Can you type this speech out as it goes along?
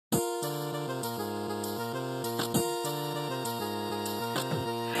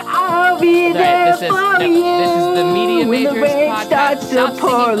This is the Media Majors podcast. Stop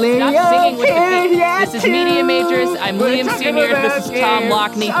singing with the beat. This is Media Majors. I'm Liam Sr. This is Tom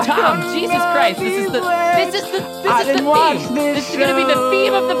Lockney. Tom, Jesus Christ, this is the theme. This is going to be the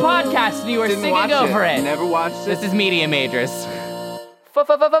theme of the podcast, and you are singing over it. Never watched it. This is Media Majors.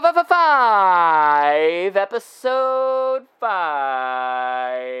 Episode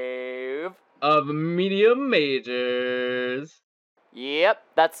 5 of Media Majors. Yep,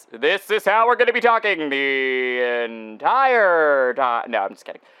 this is how we're going to be talking the entire time. No, I'm just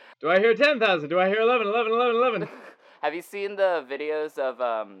kidding. Do I hear 10,000? Do I hear 11? Have you seen the videos of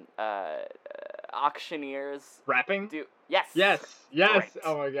auctioneers rapping? Yes. Great.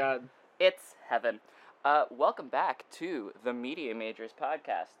 Oh my god. It's heaven. Welcome back to the Media Majors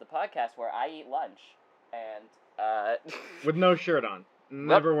podcast, the podcast where I eat lunch and with no shirt on.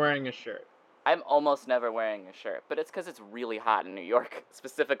 Never wearing a shirt. I'm almost never wearing a shirt, but it's because it's really hot in New York,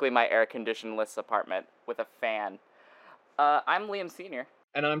 specifically my air-conditioned-less apartment with a fan. I'm Liam Sr.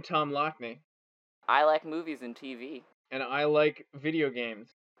 And I'm Tom Lockney. I like movies and TV. And I like video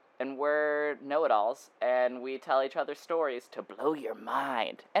games. And we're know-it-alls, and we tell each other stories to blow your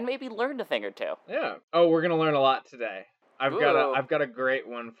mind, and maybe learn a thing or two. Yeah. Oh, we're gonna learn a lot today. I've got a great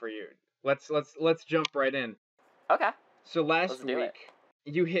one for you. Let's jump right in. Okay. So last week,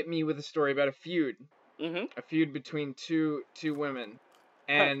 you hit me with a story about a feud. Mm-hmm. A feud between two women.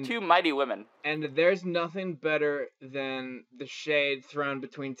 And two mighty women. And there's nothing better than the shade thrown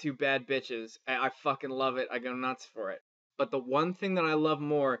between two bad bitches. I fucking love it. I go nuts for it. But the one thing that I love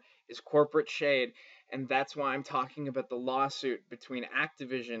more is corporate shade, and that's why I'm talking about the lawsuit between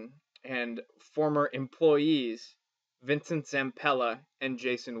Activision and former employees Vincent Zampella and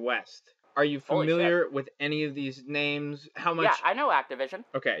Jason West. Are you familiar with any of these names? How much? Yeah, I know Activision.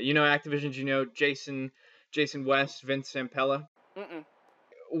 Okay, you know Activision. Do you know Jason West, Vince Zampella? Mm-mm.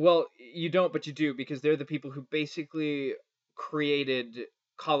 Well, you don't, but you do, because they're the people who basically created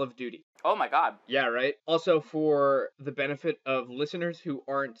Call of Duty. Oh my god. Yeah, right? Also, for the benefit of listeners who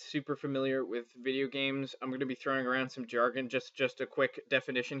aren't super familiar with video games, I'm going to be throwing around some jargon, just a quick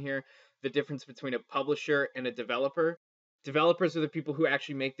definition here. The difference between a publisher and a developer. Developers are the people who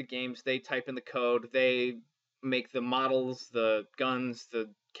actually make the games. They type in the code. They make the models, the guns,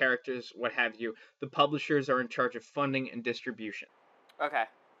 the characters, what have you. The publishers are in charge of funding and distribution. Okay.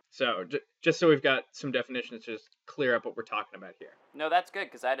 So, just so we've got some definitions to just clear up what we're talking about here. No, that's good,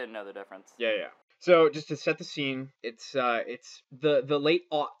 because I didn't know the difference. Yeah. So, just to set the scene, it's the late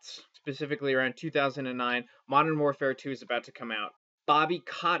aughts, specifically around 2009. Modern Warfare 2 is about to come out. Bobby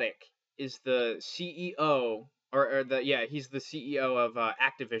Kotick is the CEO, he's the CEO of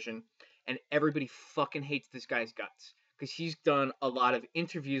Activision, and everybody fucking hates this guy's guts. Because he's done a lot of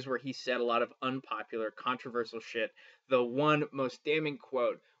interviews where he said a lot of unpopular, controversial shit. The one most damning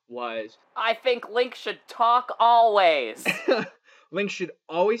quote was, I think Link should talk always. Link should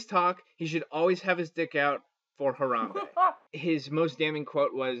always talk. He should always have his dick out for Harambe. His most damning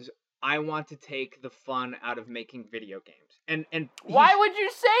quote was, I want to take the fun out of making video games. And why would you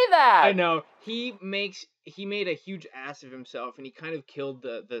say that? I know. He made a huge ass of himself, and he kind of killed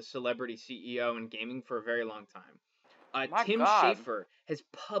the celebrity CEO in gaming for a very long time. Tim Schafer has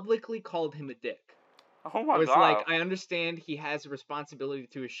publicly called him a dick. Oh my god. It was like, I understand he has a responsibility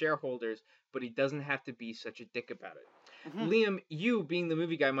to his shareholders, but he doesn't have to be such a dick about it. Mm-hmm. Liam, you, being the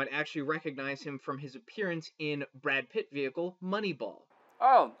movie guy, might actually recognize him from his appearance in Brad Pitt vehicle, Moneyball.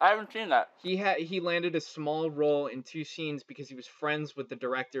 Oh, I haven't seen that. He landed a small role in 2 scenes because he was friends with the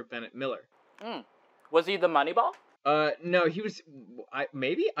director, Bennett Miller. Was he the Moneyball? No, he was...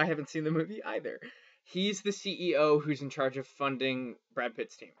 Maybe? I haven't seen the movie either. He's the CEO who's in charge of funding Brad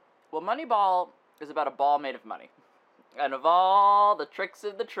Pitt's team. Well, Moneyball is about a ball made of money. And of all the tricks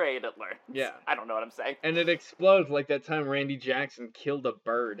of the trade it learns. Yeah. I don't know what I'm saying. And it explodes like that time Randy Jackson killed a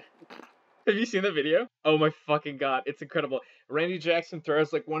bird. Have you seen the video? Oh my fucking god, it's incredible. Randy Jackson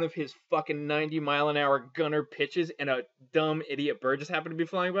throws like one of his fucking 90-mile-an-hour gunner pitches, and a dumb idiot bird just happened to be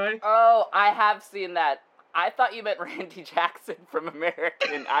flying by. Oh, I have seen that. I thought you meant Randy Jackson from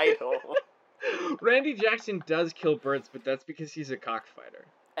American Idol. Randy Jackson does kill birds, but that's because he's a cockfighter.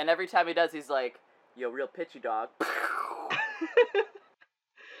 And every time he does, he's like, yo, real pitchy dog.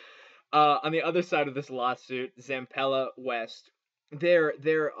 On the other side of this lawsuit, Zampella, West, they're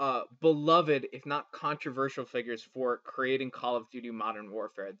beloved, if not controversial figures for creating Call of Duty Modern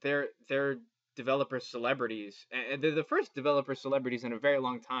Warfare. They're developer celebrities, and they're the first developer celebrities in a very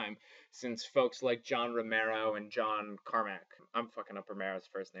long time, since folks like John Romero and John Carmack. I'm fucking up Romero's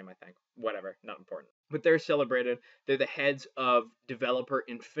first name, I think. Whatever, not important. But they're celebrated. They're the heads of developer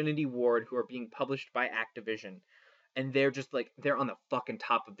Infinity Ward, who are being published by Activision. and they're just like, they're on the fucking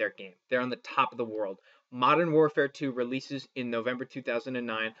top of their game. They're on the top of the world. Modern Warfare 2 releases in November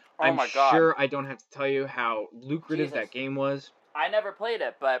 2009. Oh my God. Sure I don't have to tell you how lucrative Jesus. that game was. I never played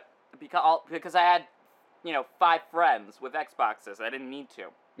it, but because I had, 5 friends with Xboxes, I didn't need to.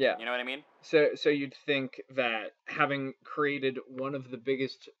 Yeah. You know what I mean? So you'd think that having created one of the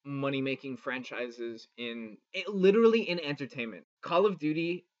biggest money-making franchises literally in entertainment, Call of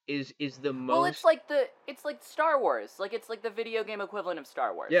Duty is the most. Well, it's like Star Wars. Like it's like the video game equivalent of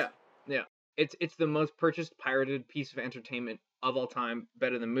Star Wars. Yeah. It's the most purchased pirated piece of entertainment of all time.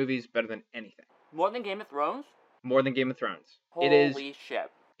 Better than movies. Better than anything. More than Game of Thrones. More than Game of Thrones. Holy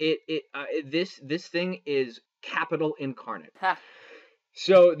shit. This thing is capital incarnate. Ha.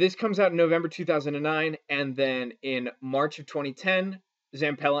 So this comes out in November 2009, and then in March of 2010,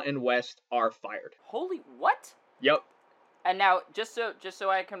 Zampella and West are fired. Holy what? Yep. And now, just so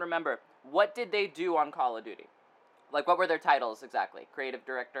I can remember, what did they do on Call of Duty? Like, what were their titles exactly? Creative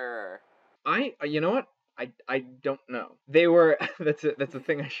director, or? You know what? I don't know. They were. That's a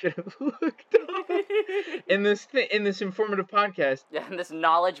thing I should have looked up in this informative podcast. Yeah, in this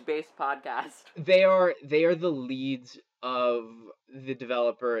knowledge-based podcast. They are the leads of the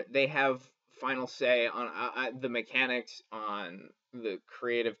developer. They have final say on the mechanics, on the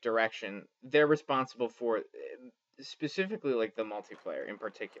creative direction. They're responsible for specifically like the multiplayer in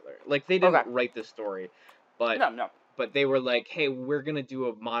particular. Like they didn't write the story, but No. But they were like, hey, we're gonna do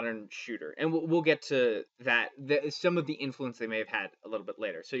a modern shooter, and we'll get to that. Some of the influence they may have had a little bit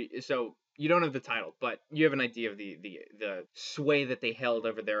later. So you don't have the title, but you have an idea of the sway that they held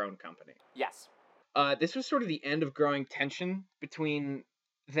over their own company. Yes. This was sort of the end of growing tension between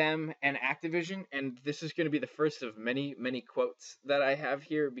them and Activision, and this is going to be the first of many, many quotes that I have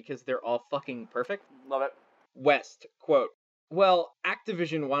here because they're all fucking perfect. Love it. West, quote, well,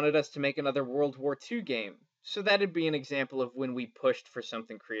 Activision wanted us to make another World War II game, so that'd be an example of when we pushed for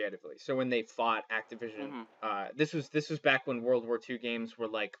something creatively. So when they fought Activision, this was back when World War II games were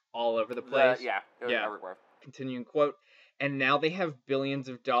like all over the place. It was everywhere. Continuing quote, and now they have billions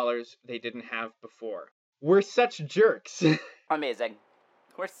of dollars they didn't have before. We're such jerks. Amazing.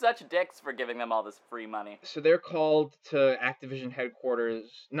 We're such dicks for giving them all this free money. So they're called to Activision headquarters,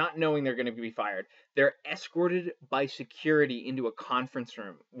 not knowing they're going to be fired. They're escorted by security into a conference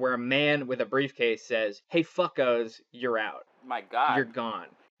room where a man with a briefcase says, hey, fuckos, you're out. My God. You're gone.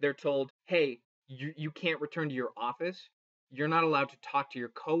 They're told, hey, you can't return to your office. You're not allowed to talk to your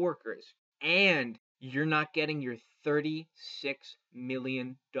coworkers. And you're not getting your $36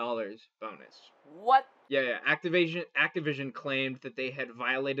 million bonus. What? Yeah. Activision claimed that they had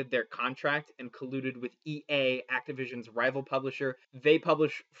violated their contract and colluded with EA, Activision's rival publisher. They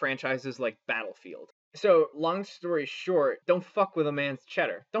publish franchises like Battlefield. So, long story short, don't fuck with a man's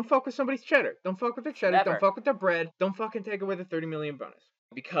cheddar. Don't fuck with somebody's cheddar. Don't fuck with their cheddar. Never. Don't fuck with their bread. Don't fucking take away the $30 million bonus.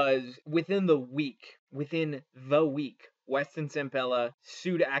 Because within the week, West and Zampella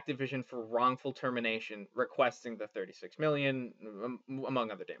sued Activision for wrongful termination, requesting the $36 million,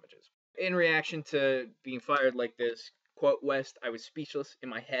 among other damages. In reaction to being fired like this, quote West, I was speechless in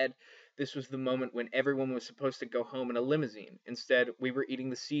my head. This was the moment when everyone was supposed to go home in a limousine. Instead, we were eating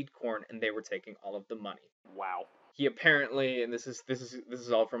the seed corn and they were taking all of the money. Wow. He apparently, and this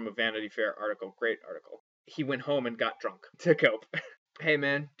is all from a Vanity Fair article, great article. He went home and got drunk to cope. Hey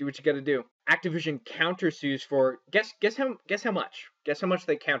man, do what you gotta do. Activision countersues for guess how much? Guess how much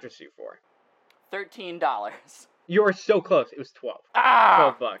they countersue for? $13. You were so close. It was 12.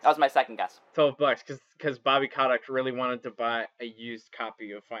 Ah! $12. That was my second guess. $12 because Bobby Kotick really wanted to buy a used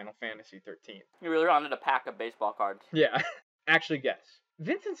copy of Final Fantasy 13. You really wanted a pack of baseball cards. Yeah. Actually, guess.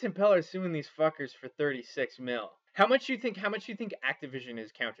 Vincent Zampella is suing these fuckers for $36 million. How much you think Activision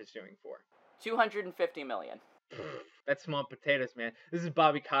is countersuing for? $250 million. That's small potatoes, man. This is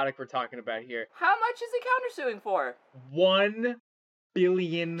Bobby Kotick we're talking about here. How much is he countersuing for? $1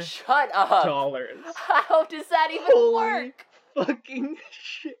 billion. Shut up. How does that even work? Fucking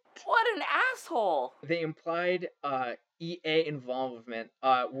shit. What an asshole. They implied EA involvement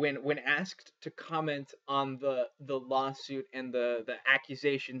when asked to comment on the lawsuit and the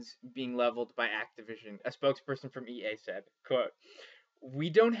accusations being leveled by Activision. A spokesperson from EA said, quote,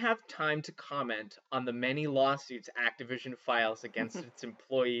 we don't have time to comment on the many lawsuits Activision files against its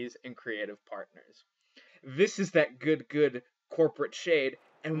employees and creative partners. This is that good corporate shade,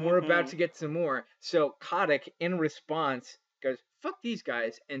 and we're about to get some more. So Kotick, in response, goes, fuck these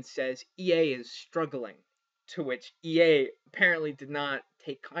guys, and says EA is struggling. To which EA apparently did not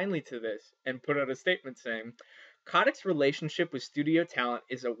take kindly to this and put out a statement saying, Kotick's relationship with studio talent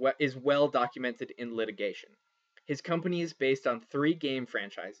is well documented in litigation. His company is based on 3 game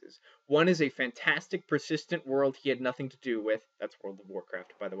franchises. One is a fantastic, persistent world he had nothing to do with. That's World of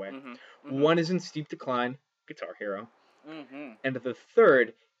Warcraft, by the way. One is in steep decline, Guitar Hero. And the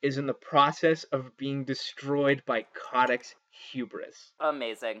third is in the process of being destroyed by Kodak's hubris.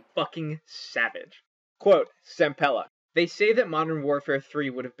 Amazing. Fucking savage. Quote, Zampella. They say that Modern Warfare 3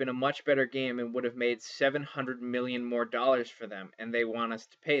 would have been a much better game and would have made $700 million more for them, and they want us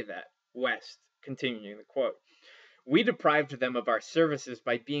to pay that. West, continuing the quote. We deprived them of our services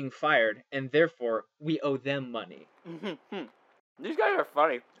by being fired, and therefore we owe them money. These guys are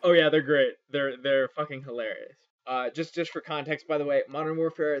funny. Oh yeah, they're great. They're fucking hilarious. Just for context, by the way, Modern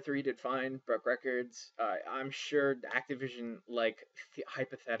Warfare 3 did fine, broke records. I'm sure Activision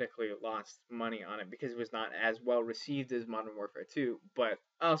hypothetically lost money on it because it was not as well received as Modern Warfare 2. But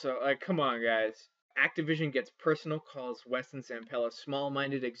also, come on, guys. Activision gets personal, calls West and Zampella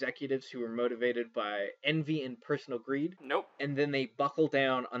small-minded executives who were motivated by envy and personal greed. Nope. And then they buckle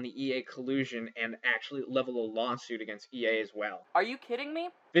down on the EA collusion and actually level a lawsuit against EA as well. Are you kidding me?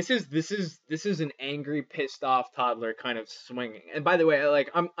 This is an angry, pissed off toddler kind of swinging. And by the way,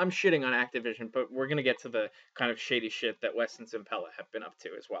 I'm shitting on Activision, but we're gonna get to the kind of shady shit that West and Zampella have been up to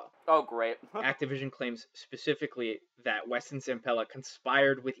as well. Oh, great. Activision claims specifically that West and Zampella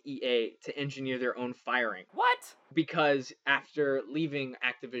conspired with EA to engineer their own firing. What? Because after leaving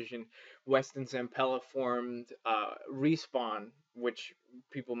Activision, West and Zampella formed Respawn, which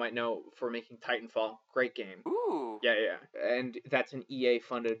people might know for making Titanfall. Great game. Ooh. Yeah. And that's an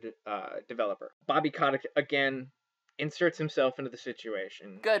EA-funded developer. Bobby Kotick, again, inserts himself into the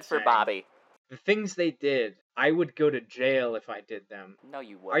situation. Good for Bobby. The things they did, I would go to jail if I did them. No,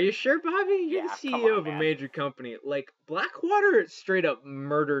 you wouldn't. Are you sure, Bobby? You're Yeah, the come CEO on, of a man. major company. Blackwater straight up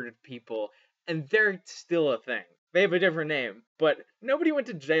murdered people, and they're still a thing. They have a different name, but nobody went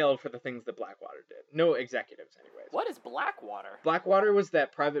to jail for the things that Blackwater did. No executives, anyways. What is Blackwater? Blackwater was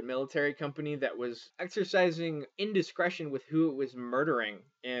that private military company that was exercising indiscretion with who it was murdering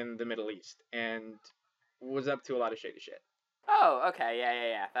in the Middle East, and was up to a lot of shady shit. Oh, okay,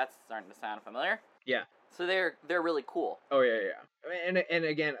 yeah. That's starting to sound familiar. Yeah. So they're really cool. Oh yeah. And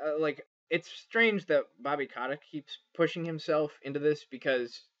again, it's strange that Bobby Kotick keeps pushing himself into this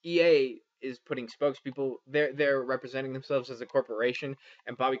because EA is putting spokespeople. They're representing themselves as a corporation,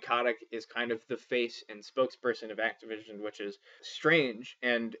 and Bobby Kotick is kind of the face and spokesperson of Activision, which is strange,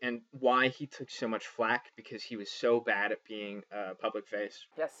 and why he took so much flack because he was so bad at being a public face.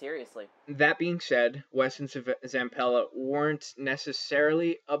 Yeah, seriously. That being said, Wes and Zampella weren't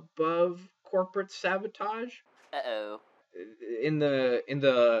necessarily above corporate sabotage. Uh-oh. In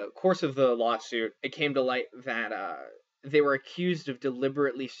the course of the lawsuit, it came to light that they were accused of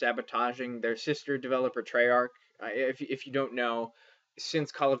deliberately sabotaging their sister developer Treyarch. If you don't know,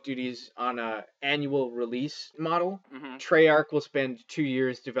 since Call of Duty's on a annual release model, Treyarch will spend 2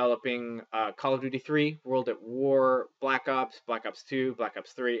 years developing Call of Duty 3, World at War, Black Ops 2, Black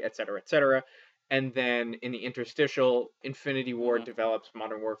Ops 3, etc. And then in the interstitial, Infinity Ward develops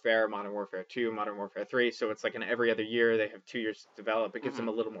Modern Warfare 2, Modern Warfare 3. So it's like in every other year they have 2 years to develop. It gives them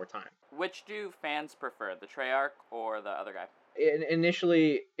a little more time. Which do fans prefer, the Treyarch or the other guy?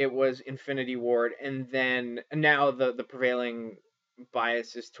 Initially, it was Infinity Ward, and then now the prevailing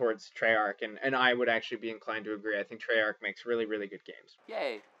bias is towards Treyarch, and I would actually be inclined to agree. I think Treyarch makes really, really good games.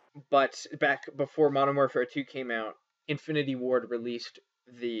 Yay. But back before Modern Warfare 2 came out, Infinity Ward released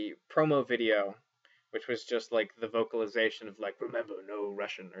the promo video, which was just like the vocalization of remember no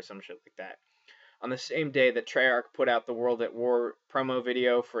Russian or some shit like that. On the same day that Treyarch put out the World at War promo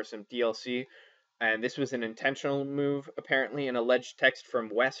video for some DLC, and this was an intentional move, apparently. An alleged text from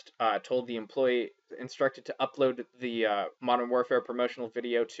West told the employee instructed to upload the Modern Warfare promotional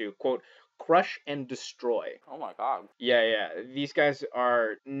video to, quote, crush and destroy. Oh my god. Yeah. These guys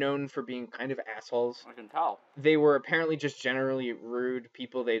are known for being kind of assholes. I can tell. They were apparently just generally rude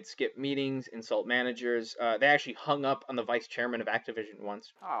people. They'd skip meetings, insult managers. They actually hung up on the vice chairman of Activision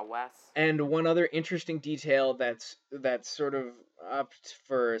once. Oh, Wes. And one other interesting detail that's sort of up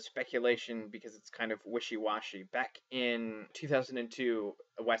for speculation because it's kind of wishy-washy. Back in 2002,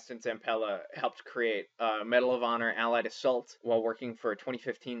 West and Zampella helped create Medal of Honor Allied Assault while working for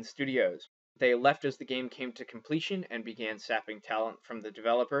 2015 Studios. They left as the game came to completion and began sapping talent from the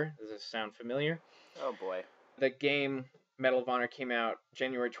developer. Does this sound familiar? Oh boy. The game Medal of Honor came out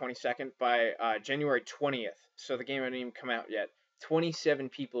January 22nd. By January 20th, so the game hadn't even come out yet, 27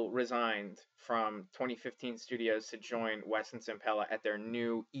 people resigned from 2015 Studios to join Wes and Zampella at their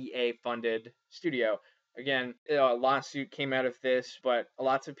new EA-funded studio, Again, a lawsuit came out of this, but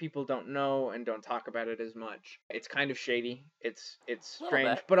lots of people don't know and don't talk about it as much. It's kind of shady. It's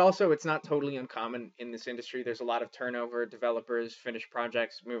strange, but also it's not totally uncommon in this industry. There's a lot of turnover. Developers finish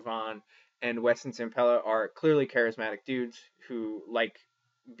projects, move on, and Wes and Zampella are clearly charismatic dudes who like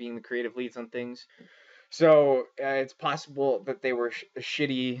being the creative leads on things. So it's possible that they were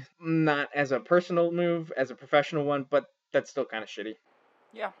shitty, not as a personal move, as a professional one, but that's still kind of shitty.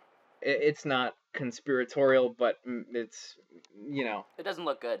 Yeah. It's not conspiratorial, but it's, It doesn't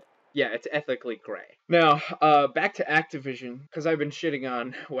look good. Yeah, it's ethically gray. Now, back to Activision, because I've been shitting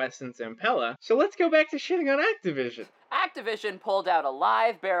on Wes and Zampella, so let's go back to shitting on Activision. Activision pulled out a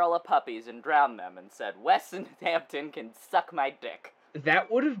live barrel of puppies and drowned them and said, Wes and Hampton can suck my dick.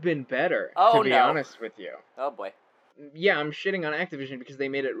 That would have been better, to be honest with you. Oh, boy. Yeah, I'm shitting on Activision because they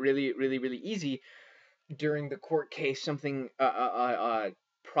made it really, really, really easy. During the court case, something,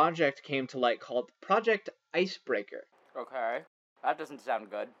 project came to light called Project Icebreaker. Okay. That doesn't sound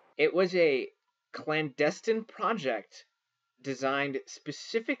good. It was a clandestine project designed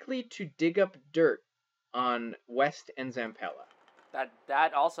specifically to dig up dirt on West and Zampella.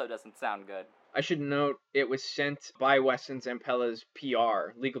 That also doesn't sound good. I should note it was sent by West and Zampella's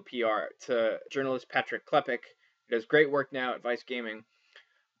PR, legal PR, to journalist Patrick Klepek. He does great work now at Vice Gaming.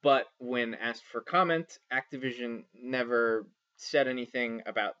 But when asked for comment, Activision never said anything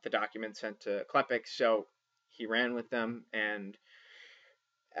about the document sent to Klepek, so he ran with them, and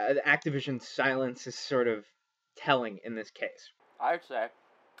Activision's silence is sort of telling in this case. I'd say.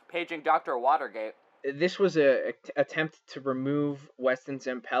 Paging Dr. Watergate. This was an attempt to remove West and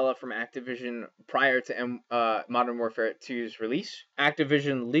Zampella from Activision prior to Modern Warfare 2's release.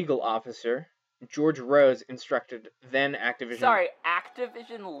 Activision legal officer George Rose instructed then Activision... Sorry,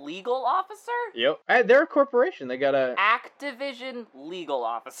 Activision legal officer? Yep. They're a corporation. They got a... Activision legal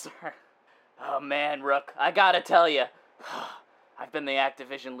officer. Oh man, Rook, I gotta tell you. I've been the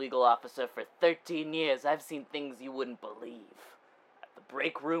Activision legal officer for 13 years. I've seen things you wouldn't believe. The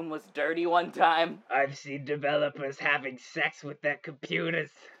break room was dirty one time. I've seen developers having sex with their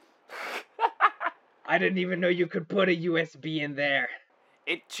computers. I didn't even know you could put a USB in there.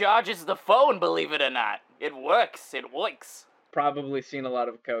 It charges the phone, believe it or not. It works. It works. Probably seen a lot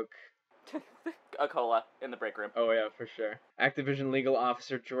of coke. A cola in the break room. Oh yeah, for sure. Activision legal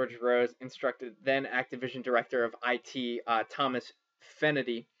officer George Rose instructed then Activision director of IT Thomas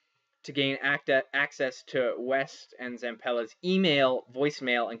Fennedy to gain access to West and Zampella's email,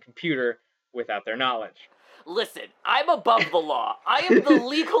 voicemail, and computer without their knowledge. Listen, I'm above the law. I am the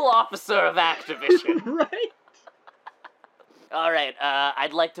legal officer of Activision. Right? Alright,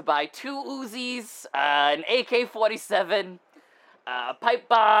 I'd like to buy 2 Uzis, an AK-47, a pipe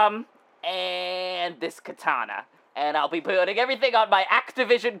bomb, and this katana. And I'll be putting everything on my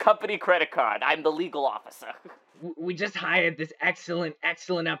Activision company credit card. I'm the legal officer. We just hired this excellent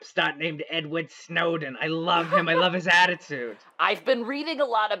upstart named Edward Snowden. I love him. I love his attitude. I've been reading a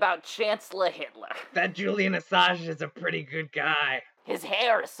lot about Chancellor Hitler. That Julian Assange is a pretty good guy. His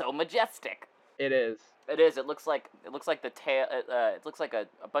hair is so majestic. It is. It is. It looks like the tail. It looks like a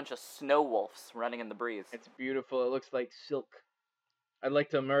bunch of snow wolves running in the breeze. It's beautiful. It looks like silk. I'd like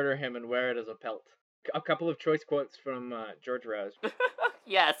to murder him and wear it as a pelt. A couple of choice quotes from George Rose.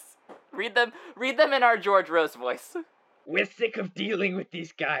 Yes. Read them in our George Rose voice. We're sick of dealing with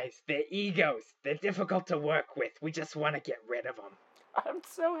these guys. They're egos. They're difficult to work with. We just want to get rid of them. I'm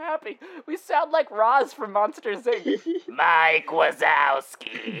so happy. We sound like Roz from Monsters, Inc. Mike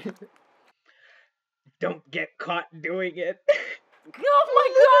Wazowski. Don't get caught doing it. Oh my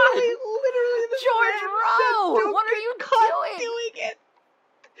God! Literally George Rowe! What are you doing it?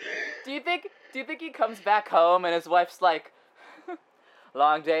 Do you think he comes back home and his wife's like,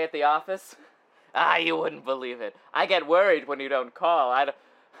 long day at the office? You wouldn't believe it. I get worried when you don't call. I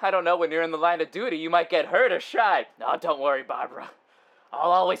don't know, when you're in the line of duty, you might get hurt or shot. No, don't worry, Barbara.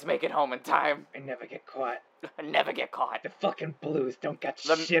 I'll always make it home in time. I never get caught. I never get caught. The fucking Blues don't got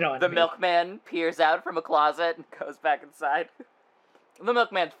shit on me. The milkman peers out from a closet and goes back inside. The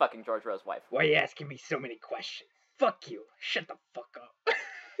milkman's fucking George Rose's wife. Why are you asking me so many questions? Fuck you. Shut the fuck up.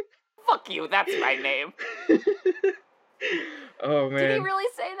 Fuck you, that's my name. Oh, man. Did he really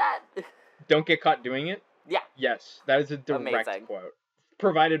say that? Don't get caught doing it? Yeah. Yes, that is a direct quote.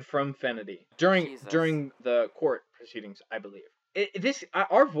 Provided from Fennedy. During the court proceedings, I believe.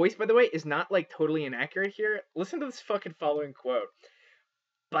 Our voice, by the way, is not, like, totally inaccurate here. Listen to this fucking following quote.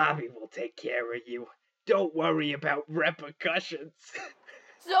 Bobby will take care of you. Don't worry about repercussions.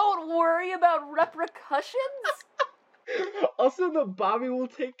 Don't worry about repercussions? Also, the Bobby will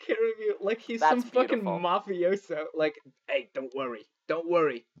take care of you, like he's That's some fucking beautiful. mafioso. Like, hey, don't worry.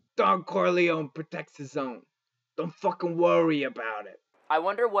 Don Corleone protects his own. Don't fucking worry about it. I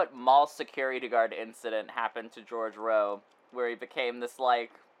wonder what mall security guard incident happened to George Rowe, where he became this,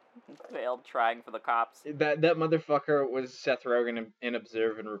 like, failed trying for the cops. That motherfucker was Seth Rogen in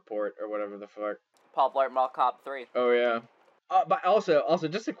Observe and Report, or whatever the fuck. Paul Blart Mall Cop 3. Oh, yeah. But also,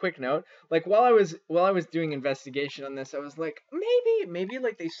 just a quick note. Like, while I was doing investigation on this, I was like, maybe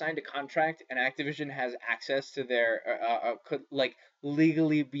like they signed a contract and Activision has access to their, could like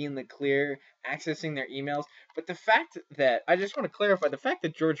legally be in the clear accessing their emails. But the fact that, I just want to clarify, the fact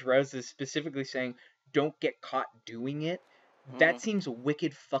that George Rose is specifically saying, don't get caught doing it, that seems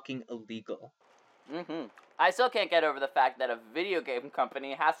wicked fucking illegal. I still can't get over the fact that a video game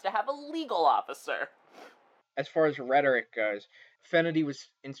company has to have a legal officer. As far as rhetoric goes, Fenady was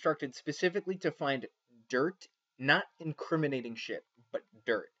instructed specifically to find dirt, not incriminating shit, but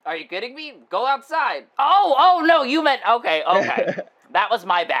dirt. Are you kidding me? Go outside. Oh no, you meant, okay. That was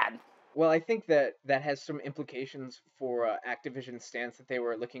my bad. Well, I think that has some implications for Activision's stance that they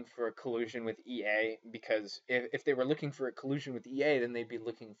were looking for a collusion with EA, because if they were looking for a collusion with EA, then they'd be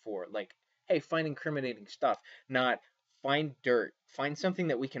looking for, like, hey, find incriminating stuff, not find dirt. Find something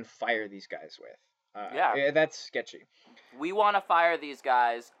that we can fire these guys with. Yeah, that's sketchy. We want to fire these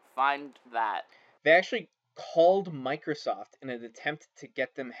guys. Find that. They actually called Microsoft in an attempt to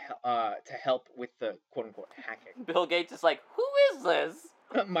get them to help with the quote-unquote hacking. Bill Gates is like, who is this?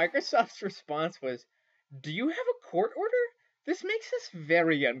 Microsoft's response was, do you have a court order? This makes us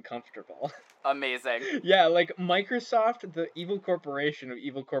very uncomfortable. Amazing. Yeah, like, Microsoft, the evil corporation of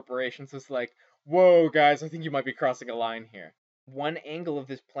evil corporations, was like, whoa, guys, I think you might be crossing a line here. One angle of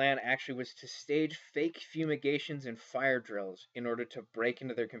this plan actually was to stage fake fumigations and fire drills in order to break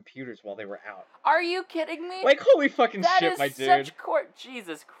into their computers while they were out. Are you kidding me? Like, holy fucking shit, my dude. That is such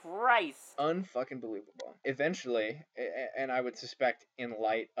Jesus Christ. Unfucking believable. Eventually, and I would suspect in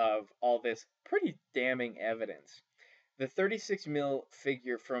light of all this pretty damning evidence, the 36 mil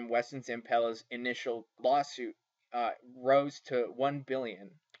figure from Weston Zampella's initial lawsuit rose to $1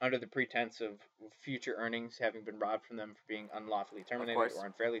 billion. Under the pretense of future earnings having been robbed from them for being unlawfully terminated or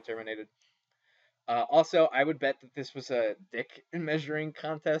unfairly terminated. Also, I would bet that this was a dick measuring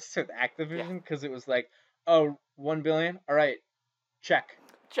contest with Activision, because it was like, oh, $1 billion? All right, check.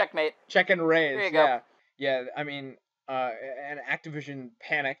 Checkmate. Check and raise. There you go. Yeah, I mean, and Activision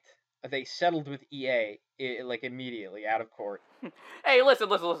panicked. They settled with EA, like, immediately, out of court. Hey, listen.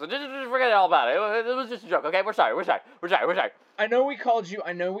 Just forget all about it. It was just a joke, okay? We're sorry. I know we called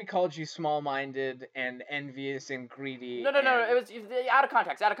you small-minded and envious and greedy. No. It was out of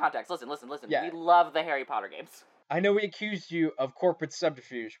context. Listen. Yeah. We love the Harry Potter games. I know we accused you of corporate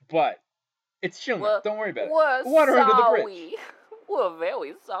subterfuge, but it's chill now. Don't worry about it. We're Water sorry. under the bridge. We're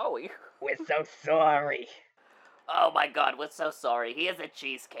very sorry. We're so sorry. Oh my god, we're so sorry. Here's a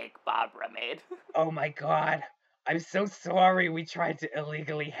cheesecake Barbara made. Oh my god. I'm so sorry we tried to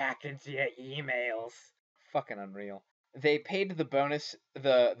illegally hack into your emails. Fucking unreal. They paid the bonuses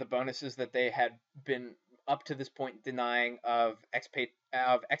that they had been up to this point denying of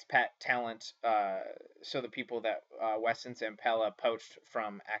expat talent, so the people that Weston Zampella poached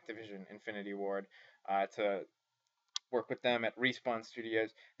from Activision Infinity Ward to work with them at Respawn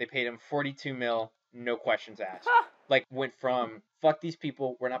Studios. They paid him $42 million, no questions asked. Like, went from, fuck these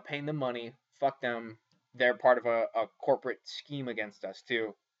people, we're not paying them money, fuck them, they're part of a corporate scheme against us,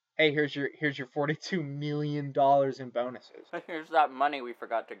 too. Hey, here's your $42 million in bonuses. Here's that money we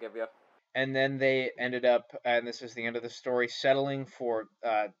forgot to give you. And then they ended up, and this is the end of the story, settling for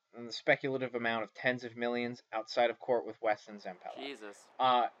the speculative amount of tens of millions outside of court with Weston Zampella. Jesus.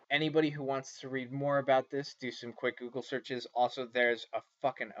 Anybody who wants to read more about this, do some quick Google searches. Also, there's a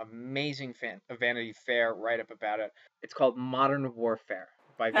fucking amazing Vanity Fair write-up about it. It's called Modern Warfare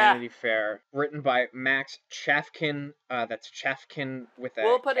by Vanity Fair, written by Max Chafkin. That's Chafkin with a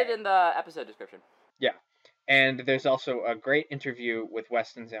We'll put K. it in the episode description. Yeah. And there's also a great interview with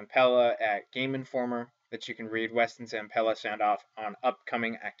Weston Zampella at Game Informer that you can read. Weston Zampella sound off on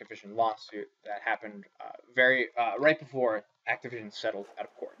upcoming Activision lawsuit that happened right before Activision settled out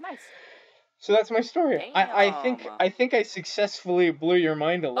of court. Nice. So that's my story. I think I successsussly blew your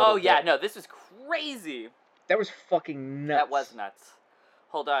mind a little bit. Oh yeah, no, this is crazy. That was fucking nuts. That was nuts.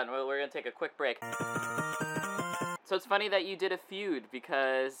 Hold on, we're gonna take a quick break. So it's funny that you did a feud,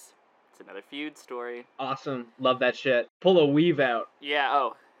 because it's another feud story. Awesome. Love that shit. Pull a weave out. Yeah,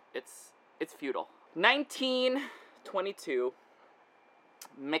 it's feudal. 1922,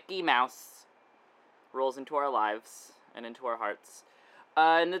 Mickey Mouse rolls into our lives and into our hearts.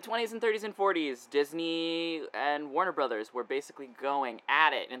 In the 20s and 30s and 40s, Disney and Warner Brothers were basically going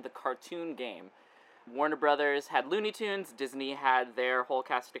at it in the cartoon game. Warner Brothers had Looney Tunes. Disney had their whole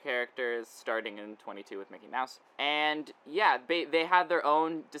cast of characters, starting in 22 with Mickey Mouse. And yeah, they had their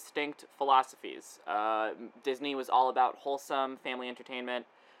own distinct philosophies. Disney was all about wholesome family entertainment,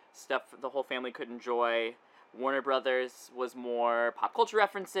 stuff the whole family could enjoy. Warner Brothers was more pop culture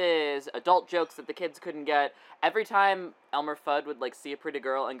references, adult jokes that the kids couldn't get. Every time Elmer Fudd would, like, see a pretty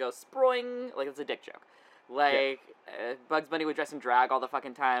girl and go, sproing, like, it's a dick joke. Like, Bugs Bunny would dress in drag all the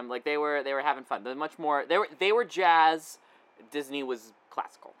fucking time. Like, they were having fun. They're much more, they were jazz, Disney was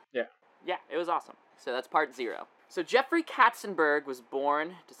classical. Yeah. Yeah, it was awesome. So that's part 0. So Jeffrey Katzenberg was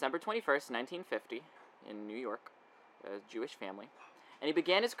born December 21st, 1950, in New York, a Jewish family. And he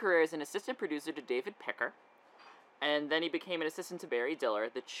began his career as an assistant producer to David Picker. And then he became an assistant to Barry Diller,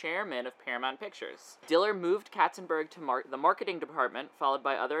 the chairman of Paramount Pictures. Diller moved Katzenberg to the marketing department, followed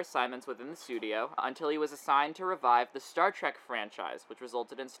by other assignments within the studio, until he was assigned to revive the Star Trek franchise, which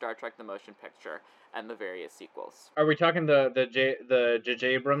resulted in Star Trek: The Motion Picture and the various sequels. Are we talking the J.J.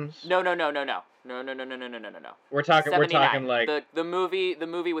 Abrams? No. We're talking like the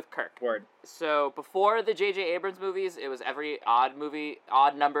movie with Kirk. Word. So before the J.J. Abrams movies, it was every odd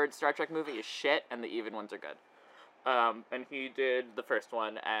numbered Star Trek movie is shit, and the even ones are good. And he did the first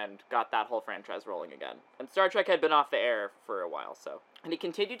one and got that whole franchise rolling again. And Star Trek had been off the air for a while, so. And he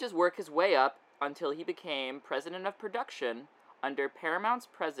continued to work his way up until he became president of production under Paramount's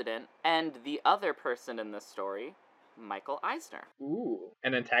president and the other person in this story, Michael Eisner. Ooh,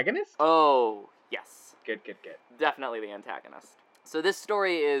 an antagonist? Oh, yes. Good. Definitely the antagonist. So this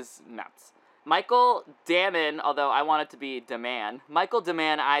story is nuts. Michael Damon, although I want it to be Daman, Michael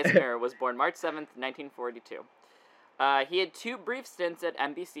Daman Eisner was born March 7th, 1942. He had 2 brief stints at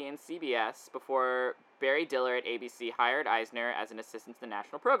NBC and CBS before Barry Diller at ABC hired Eisner as an assistant to the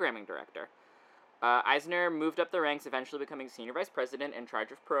National Programming Director. Eisner moved up the ranks, eventually becoming Senior Vice President in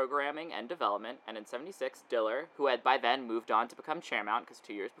charge of Programming and Development, and in 1976, Diller, who had by then moved on to become Chairmount, because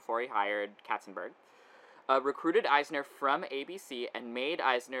 2 years before he hired Katzenberg, recruited Eisner from ABC and made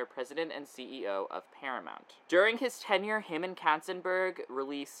Eisner President and CEO of Paramount. During his tenure, him and Katzenberg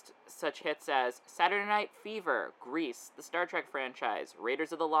released such hits as Saturday Night Fever, Grease, the Star Trek franchise,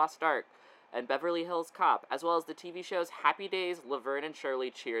 Raiders of the Lost Ark, and Beverly Hills Cop, as well as the TV shows Happy Days, Laverne and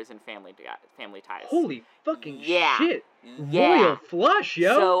Shirley, Cheers, and Family Ties. Holy fucking Yeah. shit! Royal flush,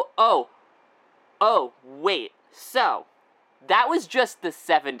 yo! So, wait. So, that was just the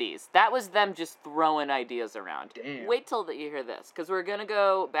 70s. That was them just throwing ideas around. Damn. Wait till you hear this, because we're going to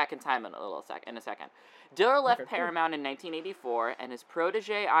go back in time in a second. Diller left Paramount in 1984, and his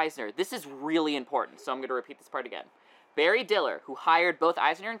protege Eisner, this is really important, so I'm going to repeat this part again. Barry Diller, who hired both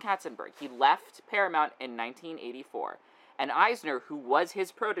Eisner and Katzenberg, he left Paramount in 1984. And Eisner, who was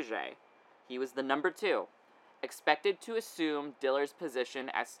his protege, he was the number 2, expected to assume Diller's position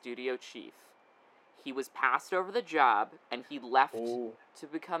as studio chief. He was passed over the job, and he left to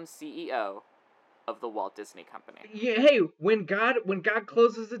become CEO of the Walt Disney Company. Yeah, hey, when God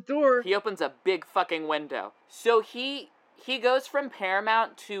closes the door, he opens a big fucking window. So he goes from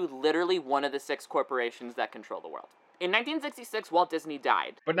Paramount to literally one of the 6 corporations that control the world. In 1966, Walt Disney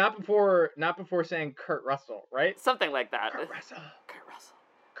died. But not before saying Kurt Russell, right? Something like that. Kurt Russell.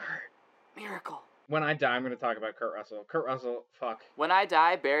 Miracle. When I die, I'm going to talk about Kurt Russell. Kurt Russell, fuck. When I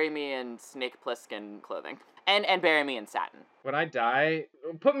die, bury me in Snake Plissken clothing. And bury me in satin. When I die,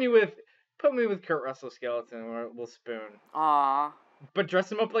 put me with Kurt Russell skeleton, or we'll spoon. Aww. But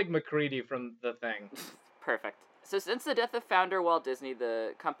dress him up like McCready from The Thing. Perfect. So since the death of founder Walt Disney,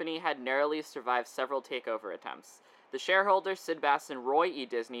 the company had narrowly survived several takeover attempts. The shareholders, Sid Bass and Roy E.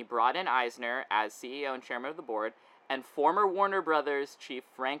 Disney, brought in Eisner as CEO and chairman of the board, and former Warner Brothers chief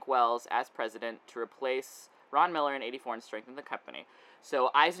Frank Wells as president to replace Ron Miller in 1984 and strengthen the company.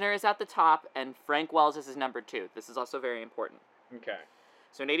 So Eisner is at the top, and Frank Wells is his number 2. This is also very important. Okay.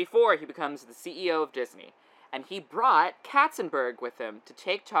 So in 1984, he becomes the CEO of Disney. And he brought Katzenberg with him to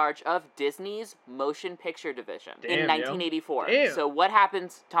take charge of Disney's motion picture division in 1984. Damn. So what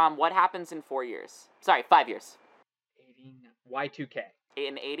happens, Tom, what happens in 4 years? Sorry, 5 years. Y2K.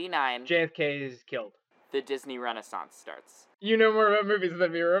 In 1989, JFK is killed. The Disney Renaissance starts. You know more about movies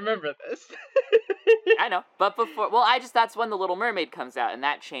than me, remember this. I know, but that's when The Little Mermaid comes out, and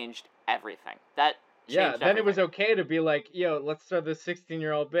that changed everything. Then everything. It was okay to be like, yo, let's throw this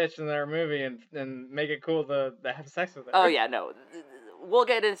 16-year-old bitch in our movie and make it cool to have sex with her. Oh, yeah, no. We'll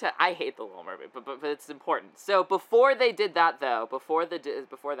get into... I hate The Little Mermaid, but it's important. So before they did that, though, before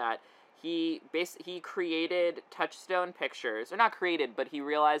that, he created Touchstone Pictures, or not created, but he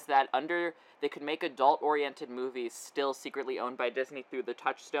realized that they could make adult-oriented movies still secretly owned by Disney through the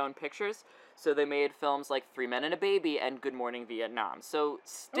Touchstone Pictures, so they made films like 3 Men and a Baby and Good Morning Vietnam. So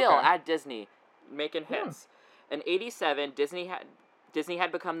still, at Disney, making hits. In 87, Disney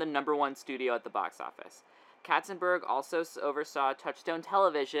had become the #1 studio at the box office. Katzenberg also oversaw Touchstone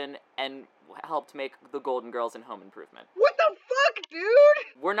Television and helped make The Golden Girls and Home Improvement. What the fuck,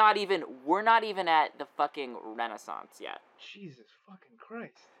 dude? We're not even at the fucking Renaissance yet. Jesus fucking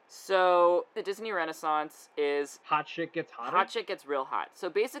Christ. So, the Disney Renaissance is... Hot shit gets hotter? Hot shit gets real hot. So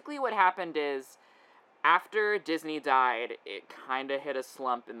basically what happened is, after Disney died, it kind of hit a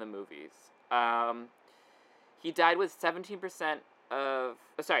slump in the movies. He died with 17% of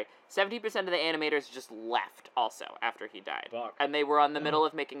the animators just left also after he died. Fuck. And they were on the middle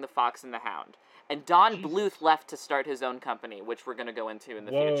of making The Fox and the Hound. And Don Bluth left to start his own company, which we're going to go into in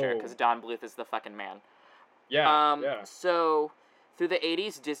the future, because Don Bluth is the fucking man. Yeah, So, through the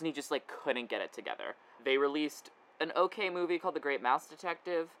 80s, Disney just, couldn't get it together. They released an okay movie called The Great Mouse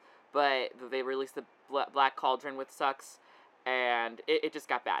Detective, but they released The Black Cauldron, which sucks, and it just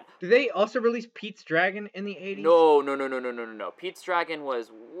got bad. Did they also release Pete's Dragon in the 80s? No. Pete's Dragon was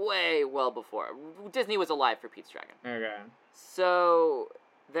way well before. Disney was alive for Pete's Dragon. Okay. So,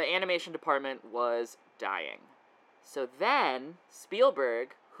 the animation department was dying. So then,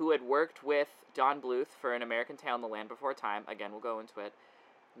 Spielberg, who had worked with Don Bluth for An American Tail in the Land Before Time, again, we'll go into it,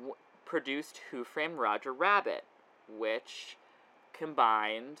 produced Who Framed Roger Rabbit, which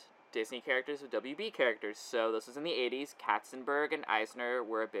combined Disney characters with WB characters. So this was in the 80s. Katzenberg and Eisner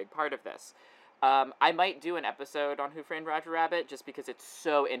were a big part of this. I might do an episode on Who Framed Roger Rabbit just because it's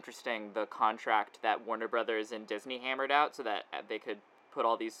so interesting, the contract that Warner Brothers and Disney hammered out so that they could put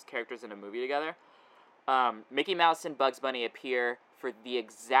all these characters in a movie together. Mickey Mouse and Bugs Bunny appear for the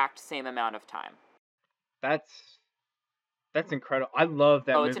exact same amount of time. That's incredible. I love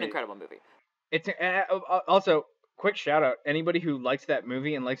that movie. Oh, it's an incredible movie. It's also, quick shout out, anybody who likes that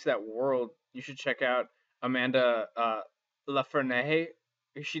movie and likes that world, you should check out Amanda Lafreniere.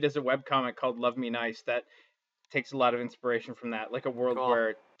 She does a webcomic called Love Me Nice that takes a lot of inspiration from that, like a world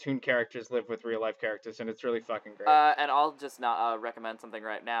where toon characters live with real life characters, and it's really fucking great. And I'll just recommend something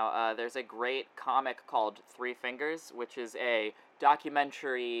right now. There's a great comic called Three Fingers, which is a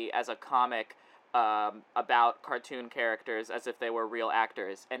documentary as a comic about cartoon characters as if they were real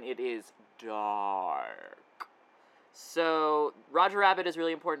actors, and it is dark. So, Roger Rabbit is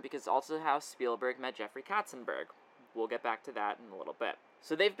really important because it's also how Spielberg met Jeffrey Katzenberg. We'll get back to that in a little bit.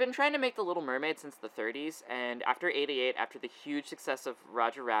 So they've been trying to make The Little Mermaid since the 30s, and after '88, after the huge success of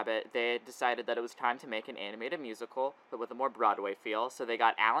Roger Rabbit, they decided that it was time to make an animated musical, but with a more Broadway feel. So they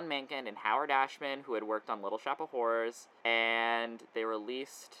got Alan Menken and Howard Ashman, who had worked on Little Shop of Horrors, and they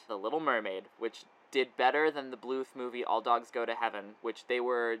released The Little Mermaid, which did better than the Bluth movie All Dogs Go to Heaven, which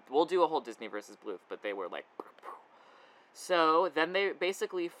we'll do a whole Disney versus Bluth, but they were like... So, then they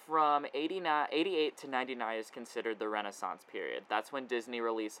basically, from 88 to 99 is considered the Renaissance period. That's when Disney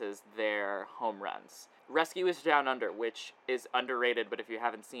releases their home runs. Rescue is Down Under, which is underrated, but if you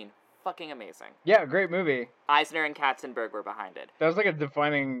haven't seen, fucking amazing. Yeah, great movie. Eisner and Katzenberg were behind it. That was like a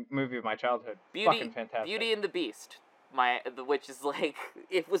defining movie of my childhood. Fucking fantastic. Beauty and the Beast, which is like,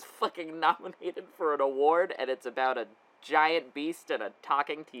 it was fucking nominated for an award, and it's about a giant beast and a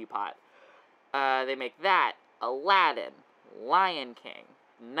talking teapot. They make that. Aladdin, Lion King,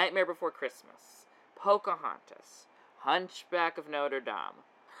 Nightmare Before Christmas, Pocahontas, Hunchback of Notre Dame,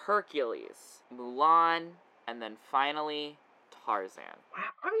 Hercules, Mulan, and then finally, Tarzan. Wow,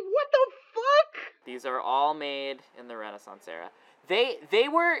 I mean, what the fuck? These are all made in the Renaissance era. They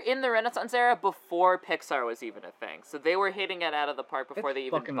were in the Renaissance era before Pixar was even a thing, so they were hitting it out of the park before they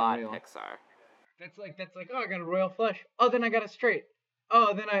even bought Pixar. That's like, oh, I got a royal flush. Oh, then I got a straight.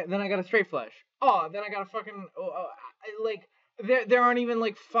 Oh, then I got a straight flush. Oh, then I got a fucking... there aren't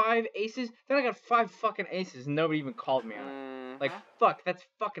even, 5 aces. Then I got 5 fucking aces, and nobody even called me on it. Fuck, that's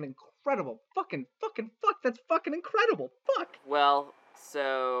fucking incredible. Fuck, that's fucking incredible. Fuck. Well,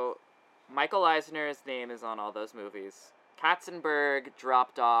 so, Michael Eisner's name is on all those movies. Katzenberg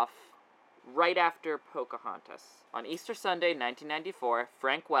dropped off right after Pocahontas. On Easter Sunday, 1994,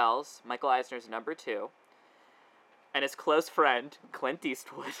 Frank Wells, Michael Eisner's number 2, and his close friend, Clint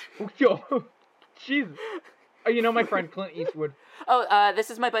Eastwood. Yo, Jesus. Oh, you know my friend Clint Eastwood. This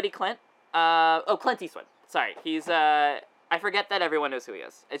is my buddy Clint. Clint Eastwood. Sorry, he's, I forget that everyone knows who he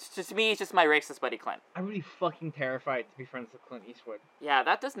is. It's just me, he's just my racist buddy Clint. I'm really fucking terrified to be friends with Clint Eastwood. Yeah,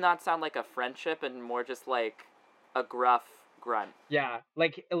 that does not sound like a friendship and more just like a gruff grunt. Yeah,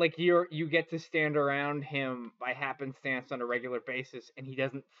 like you get to stand around him by happenstance on a regular basis, and he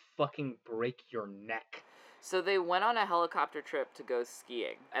doesn't fucking break your neck. So they went on a helicopter trip to go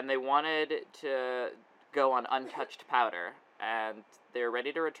skiing, and they wanted to go on untouched powder. and they're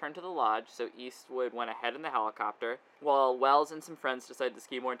ready to return to the lodge, so Eastwood went ahead in the helicopter, while Wells and some friends decided to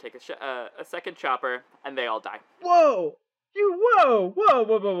ski more and take a second chopper, and they all die. Whoa! Whoa!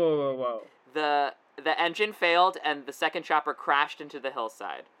 The engine failed, and the second chopper crashed into the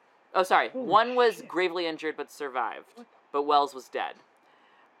hillside. Oh, sorry. Holy One was shit. gravely injured but survived, but Wells was dead.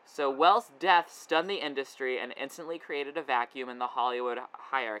 So Wells' death stunned the industry and instantly created a vacuum in the Hollywood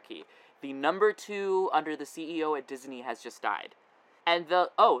hierarchy. The number 2 under the CEO at Disney has just died. And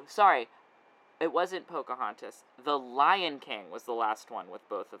it wasn't Pocahontas. The Lion King was the last one with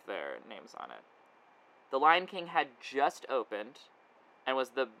both of their names on it. The Lion King had just opened and was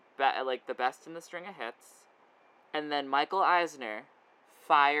the best in the string of hits. And then Michael Eisner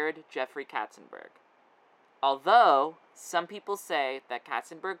fired Jeffrey Katzenberg. Although, some people say that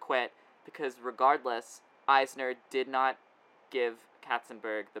Katzenberg quit because regardless, Eisner did not give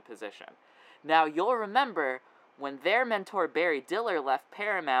Katzenberg the position. Now, you'll remember when their mentor Barry Diller left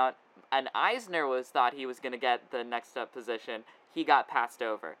Paramount and Eisner thought he was going to get the next up position, he got passed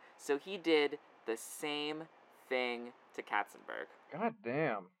over. So he did the same thing to Katzenberg. God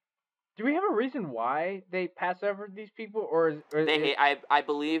damn. Do we have a reason why they pass over these people, I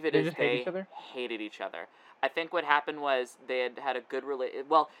believe they just hate each other? Hated each other. I think what happened was they had a good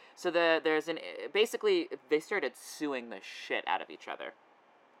basically they started suing the shit out of each other.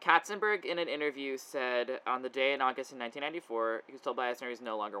 Katzenberg, in an interview, said on the day in August in 1994, he was told by Eisner he was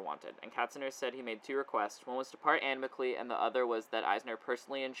no longer wanted. And Katzenberg said he made 2 requests. One was to part amicably, and the other was that Eisner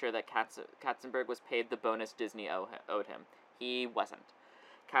personally ensure that Katzenberg was paid the bonus Disney owed him. He wasn't.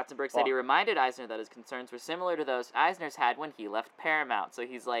 Katzenberg said he reminded Eisner that his concerns were similar to those Eisner's had when he left Paramount. So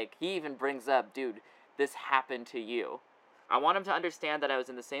he's like, he even brings up, dude, this happened to you. I want him to understand that I was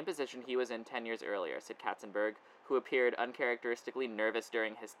in the same position he was in 10 years earlier, said Katzenberg, who appeared uncharacteristically nervous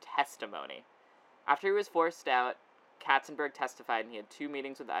during his testimony. After he was forced out, Katzenberg testified, and he had 2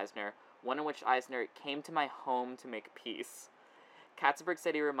 meetings with Eisner, one in which Eisner came to my home to make peace. Katzenberg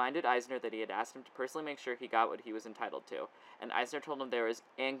said he reminded Eisner that he had asked him to personally make sure he got what he was entitled to, and Eisner told him there was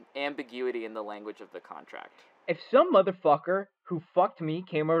ambiguity in the language of the contract. If some motherfucker who fucked me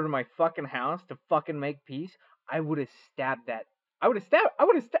came over to my fucking house to fucking make peace, I would have stabbed that. I would have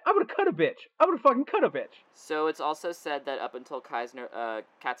cut a bitch. I would have fucking cut a bitch. So it's also said that up until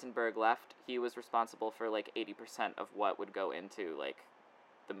Katzenberg left, he was responsible for 80% of what would go into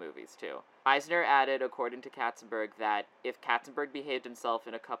the movies too. Eisner added, according to Katzenberg, that if Katzenberg behaved himself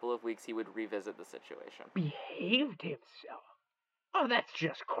in a couple of weeks, he would revisit the situation. Behaved himself? Oh, that's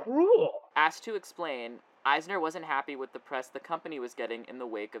just cruel. Asked to explain, Eisner wasn't happy with the press the company was getting in the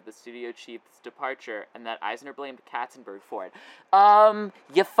wake of the studio chief's departure, and that Eisner blamed Katzenberg for it.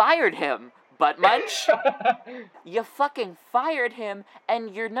 You fired him, butt munch. You fucking fired him,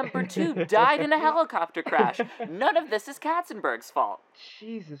 and your number 2 died in a helicopter crash. None of this is Katzenberg's fault.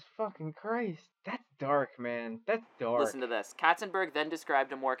 Jesus fucking Christ. That's dark, man. That's dark. Listen to this. Katzenberg then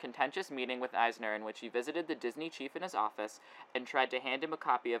described a more contentious meeting with Eisner in which he visited the Disney chief in his office and tried to hand him a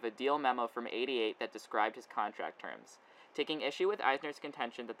copy of a deal memo from '88 that described his contract terms. Taking issue with Eisner's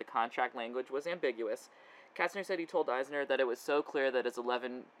contention that the contract language was ambiguous, Katzenberg said he told Eisner that it was so clear that his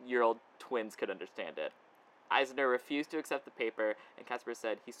 11-year-old twins could understand it. Eisner refused to accept the paper, and Katzenberg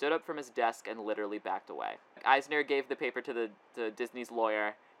said he stood up from his desk and literally backed away. Eisner gave the paper to the Disney's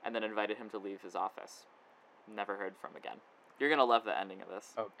lawyer and then invited him to leave his office. Never heard from again. You're gonna love the ending of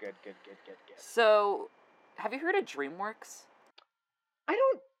this. Oh, good. So, have you heard of DreamWorks?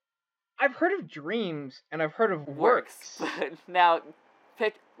 I've heard of Dreams, and I've heard of Works. Now,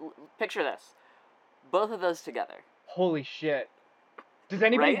 picture this. Both of those together. Holy shit. Does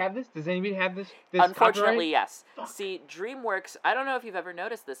anybody have this? Unfortunately, copyright? yes. Fuck. See, DreamWorks, I don't know if you've ever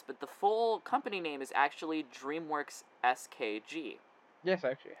noticed this, but the full company name is actually DreamWorks SKG. Yes,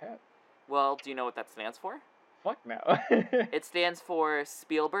 I actually have. Well, do you know what that stands for? Fuck no. It stands for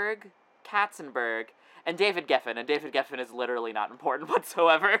Spielberg, Katzenberg, and David Geffen, and David Geffen is literally not important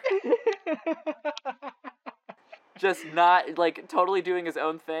whatsoever. Just not, totally doing his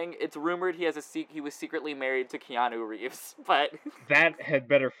own thing. It's rumored he was secretly married to Keanu Reeves, but... That had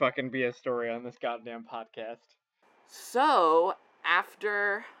better fucking be a story on this goddamn podcast. So,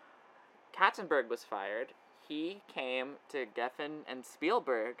 after Katzenberg was fired, he came to Geffen and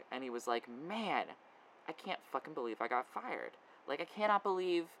Spielberg, and he was like, man, I can't fucking believe I got fired. I can't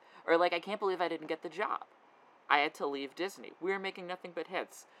believe I didn't get the job. I had to leave Disney. We were making nothing but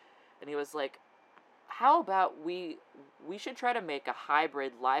hits. And he was like, how about we should try to make a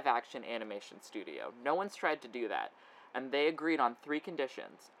hybrid live-action animation studio. No one's tried to do that. And they agreed on 3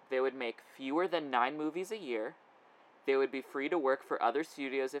 conditions. They would make fewer than 9 movies a year. They would be free to work for other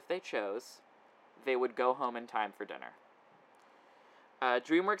studios if they chose. They would go home in time for dinner.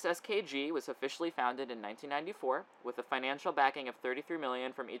 DreamWorks SKG was officially founded in 1994 with a financial backing of $33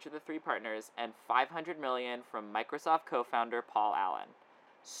 million from each of the three partners and $500 million from Microsoft co-founder Paul Allen.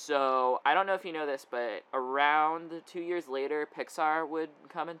 So, I don't know if you know this, but around 2 years later, Pixar would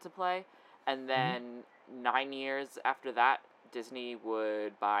come into play, and then 9 years after that, Disney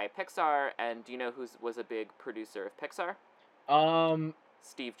would buy Pixar, and do you know who was a big producer of Pixar?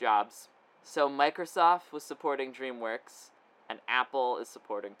 Steve Jobs. So, Microsoft was supporting DreamWorks, and Apple is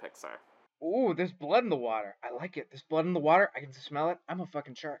supporting Pixar. Ooh, there's blood in the water. I like it. There's blood in the water. I can smell it. I'm a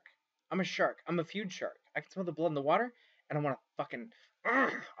fucking shark. I'm a shark. I'm a feud shark. I can smell the blood in the water, and I want to fucking...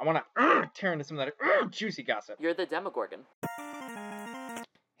 I want to tear into some of that juicy gossip. You're the Demogorgon.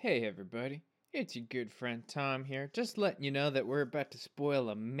 Hey everybody, it's your good friend Tom here, just letting you know that we're about to spoil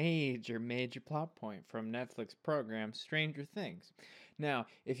a major plot point from Netflix program Stranger Things. Now,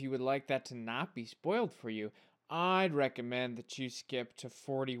 if you would like that to not be spoiled for you, I'd recommend that you skip to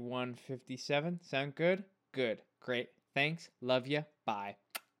 4157. Sound good? Good. Great. Thanks. Love ya. Bye.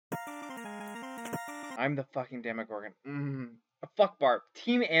 I'm the fucking Demogorgon. Fuck Barb.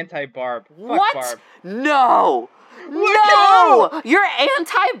 Team anti-Barb. Fuck What? Barb. No! No! You're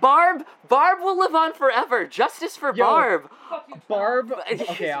anti-Barb? Barb will live on forever. Justice for Barb. Barb.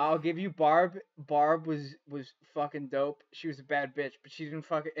 Okay, I'll give you Barb. Barb was fucking dope. She was a bad bitch, but she didn't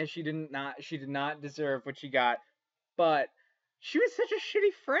she did not deserve what she got. But she was such a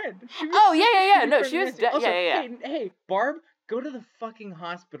shitty friend. Yeah. No, she was. Also, Yeah. Hey, Barb. Go to the fucking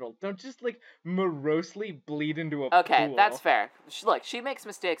hospital. Don't just, morosely bleed into a pool. Okay, that's fair. Look, she makes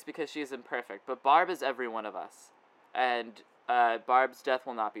mistakes because she's imperfect, but Barb is every one of us. And Barb's death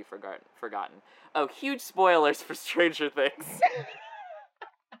will not be forgotten. Oh, huge spoilers for Stranger Things.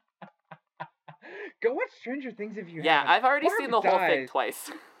 Go watch Stranger Things if you Yeah, haven't. I've already seen the whole thing twice.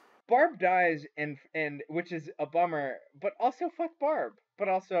 Barb dies, and which is a bummer, but also fuck Barb. But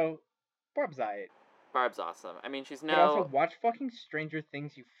also, Barb's aight. Barb's awesome. I mean, she's no... But also, watch fucking Stranger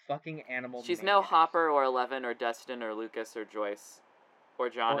Things, you fucking animal. She's no Hopper or Eleven or Destin or Lucas or Joyce or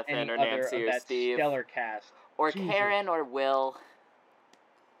Jonathan or Nancy or Steve. Stellar cast. Or Jesus. Karen or Will.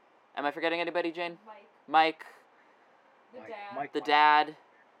 Am I forgetting anybody, Jane? Mike. Mike. The dad.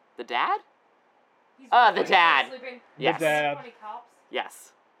 The dad? The dad. Yes. The dad.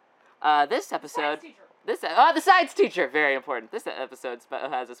 Yes. This episode... the science teacher, very important. This episode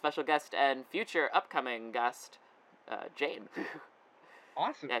has a special guest and future upcoming guest, Jane.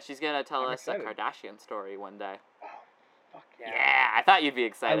 Awesome. Yeah, she's gonna tell us a Kardashian story one day. Oh, fuck yeah. Yeah, I thought you'd be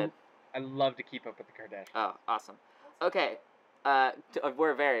excited. I love to keep up with the Kardashians. Oh, awesome. Okay,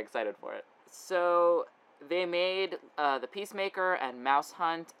 we're very excited for it. So, they made The Peacemaker and Mouse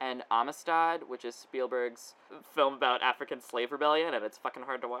Hunt and Amistad, which is Spielberg's film about African slave rebellion, and it's fucking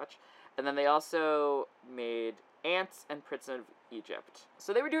hard to watch. And then they also made Ants and Prince of Egypt.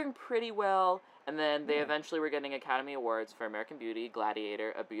 So they were doing pretty well, and then they eventually were getting Academy Awards for American Beauty,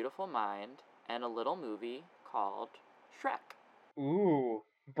 Gladiator, A Beautiful Mind, and a little movie called Shrek. Ooh,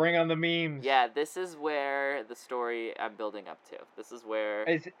 bring on the memes. Yeah, this is where the story I'm building up to. This is where...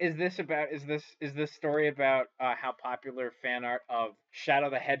 Is this story about how popular fan art of Shadow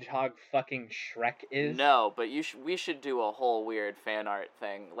the Hedgehog fucking Shrek is? No, but we should do a whole weird fan art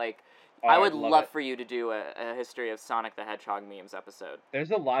thing. I would love for you to do a history of Sonic the Hedgehog memes episode. There's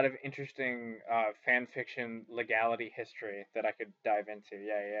a lot of interesting fan fiction legality history that I could dive into.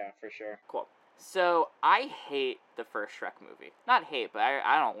 Yeah, for sure. Cool. So, I hate the first Shrek movie. Not hate, but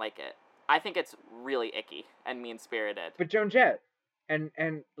I don't like it. I think it's really icky and mean-spirited. But Joan Jett and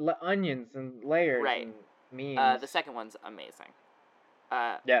onions and layers and memes. The second one's amazing.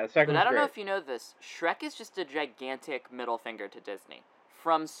 Yeah, the second one's But I don't know great. if you know this. Shrek is just a gigantic middle finger to Disney.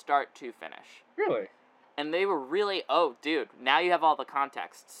 From start to finish. Really? And they were really... Oh, dude, now you have all the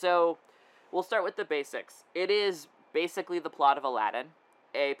context. So, we'll start with the basics. It is basically the plot of Aladdin.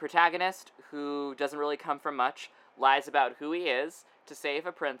 A protagonist who doesn't really come from much, lies about who he is to save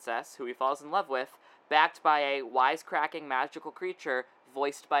a princess who he falls in love with, backed by a wisecracking magical creature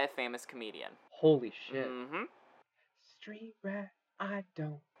voiced by a famous comedian. Holy shit. Mm-hmm. Street rat, I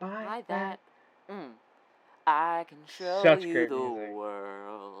don't buy that. I can show Such you great the music.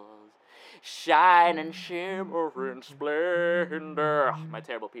 world. Shine and shimmer in splendor. My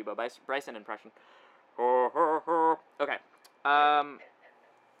terrible Peebo Bryson impression. Okay.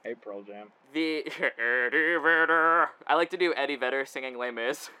 Hey, Pearl Jam. The Eddie Vedder. I like to do Eddie Vedder singing Les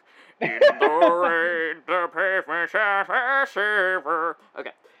Mis. In the rain, the pavement shall shiver.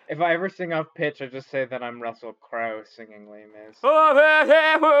 Okay. If I ever sing off pitch, I just say that I'm Russell Crowe singing Les Mis.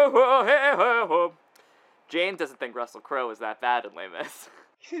 Jane doesn't think Russell Crowe is that bad in Les Mis.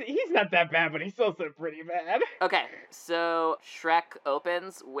 He's not that bad, but he's also pretty bad. Okay, so Shrek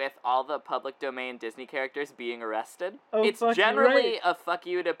opens with all the public domain Disney characters being arrested. Oh, It's fuck, you're generally right. a fuck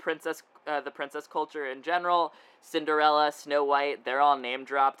you to the princess culture in general. Cinderella, Snow White, they're all name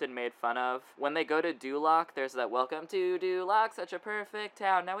dropped and made fun of. When they go to Duloc, there's that "Welcome to Duloc, such a perfect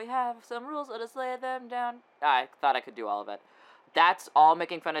town. Now we have some rules, let us lay them down." I thought I could do all of it. That's all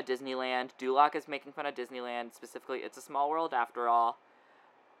making fun of Disneyland. Duloc is making fun of Disneyland, specifically It's a Small World after all.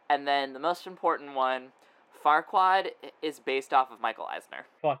 And then the most important one, Farquaad is based off of Michael Eisner.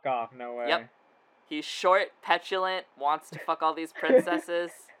 Fuck off, no way. Yep. He's short, petulant, wants to fuck all these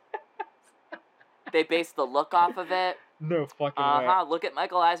princesses. They based the look off of it. No fucking way. Look at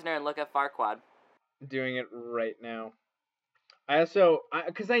Michael Eisner and look at Farquaad. Doing it right now.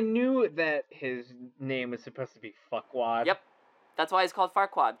 Because I knew that his name was supposed to be Fuckwad. Yep. That's why he's called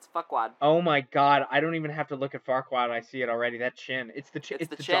Farquaad. It's Fuckwad. Oh my god, I don't even have to look at Farquaad. I see it already. That chin. It's the chin. It's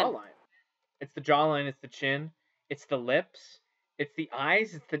the chin. jawline. It's the jawline. It's the chin. It's the lips. It's the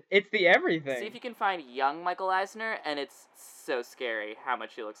eyes. It's the everything. See if you can find young Michael Eisner, and it's so scary how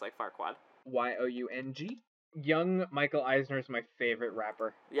much he looks like Farquaad. Young. Young Michael Eisner is my favorite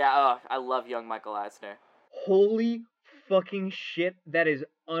rapper. Yeah, I love young Michael Eisner. Holy fucking shit, that is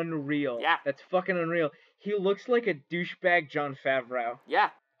unreal. Yeah. That's fucking unreal. He looks like a douchebag Jon Favreau. Yeah.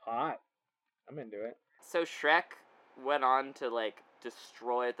 Hot. I'm into it. So Shrek went on to,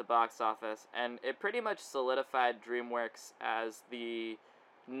 destroy at the box office, and it pretty much solidified DreamWorks as the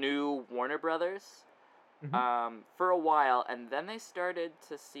new Warner Brothers for a while, and then they started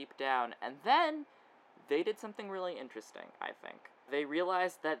to seep down, and then they did something really interesting, I think. They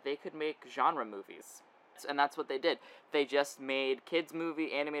realized that they could make genre movies. And that's what they did. They just made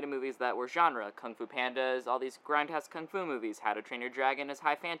animated movies that were genre. Kung Fu Pandas, all these grindhouse kung fu movies. How to Train Your Dragon is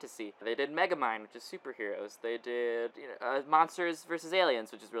high fantasy. They did Megamind, which is superheroes. They did Monsters vs.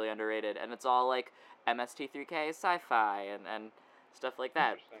 Aliens, which is really underrated. And it's all like MST3K sci-fi and stuff like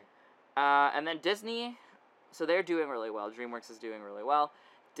that. And then Disney, so they're doing really well. DreamWorks is doing really well.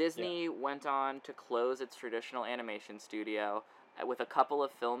 Disney went on to close its traditional animation studio with a couple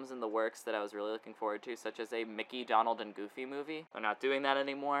of films in the works that I was really looking forward to, such as a Mickey, Donald, and Goofy movie. They're not doing that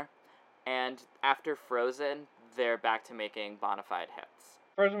anymore. And after Frozen, they're back to making bona fide hits.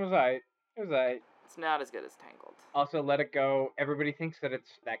 Frozen was aight. It was aight. It's not as good as Tangled. Also, Let It Go. Everybody thinks that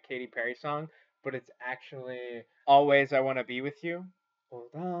it's that Katy Perry song, but it's actually Always I Wanna Be With You. Hold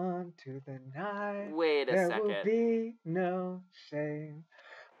on to the night. Wait a second. There will be no shame.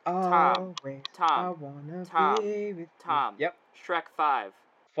 Tom. I wanna be with Tom. you. Yep. Shrek 5.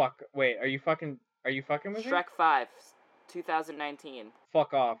 Fuck. Wait, are you fucking with me? Shrek 5, 2019.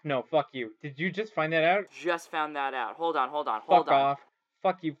 Fuck off. No, fuck you. Did you just find that out? Just found that out. Hold on. Fuck off.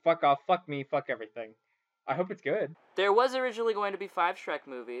 Fuck you. Fuck off. Fuck me. Fuck everything. I hope it's good. There was originally going to be 5 Shrek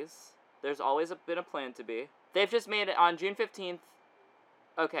movies. There's always been a plan to be. They've just made it on June 15th.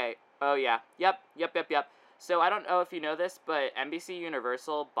 Okay. Oh, yeah. Yep. So I don't know if you know this, but NBC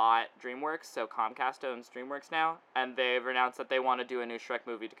Universal bought DreamWorks, so Comcast owns DreamWorks now, and they've announced that they want to do a new Shrek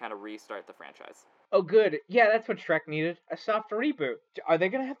movie to kind of restart the franchise. Oh, good. Yeah, that's what Shrek needed. A soft reboot. Are they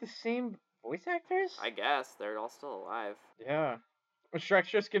gonna have the same voice actors? I guess. They're all still alive. Yeah.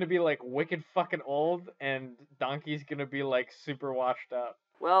 Shrek's just gonna be, wicked fucking old, and Donkey's gonna be, super washed up.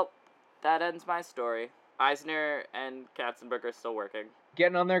 Well, that ends my story. Eisner and Katzenberg are still working.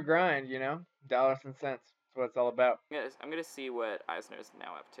 Getting on their grind, dollars and cents. That's what it's all about. I'm gonna see what Eisner's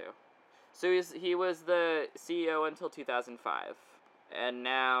now up to. So he was the CEO until 2005, and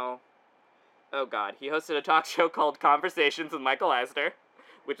now, oh god, he hosted a talk show called Conversations with Michael Eisner,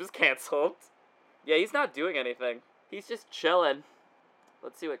 which was canceled. Yeah, he's not doing anything. He's just chilling.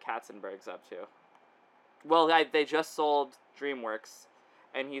 Let's see what Katzenberg's up to. Well, they just sold DreamWorks,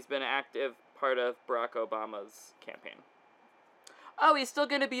 and he's been an active part of Barack Obama's campaign. Oh, he's still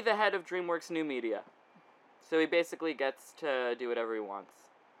gonna be the head of DreamWorks New Media. So he basically gets to do whatever he wants.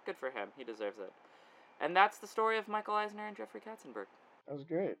 Good for him. He deserves it. And that's the story of Michael Eisner and Jeffrey Katzenberg. That was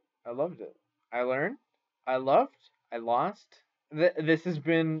great. I loved it. I learned. I loved. I lost. This has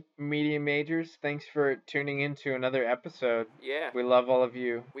been Media Majors. Thanks for tuning in to another episode. Yeah. We love all of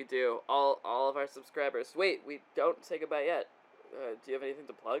you. We do. All of our subscribers. Wait, we don't say goodbye yet. Do you have anything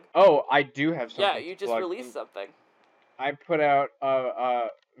to plug? Oh, I do have something. Yeah, you just plug. released something. I put out a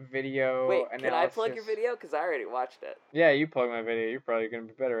video analysis. Can I plug your video? Because I already watched it. Yeah, you plug my video. You're probably going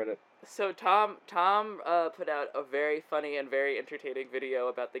to be better at it. So Tom put out a very funny and very entertaining video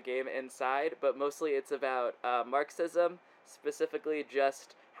about the game Inside, but mostly it's about Marxism, specifically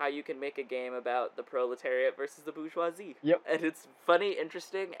just how you can make a game about the proletariat versus the bourgeoisie. Yep. And it's funny,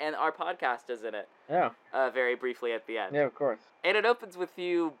 interesting, and our podcast is in it. Yeah. Very briefly at the end. Yeah, of course. And it opens with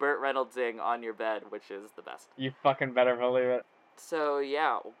you Burt Reynoldsing on your bed, which is the best. You fucking better believe it. So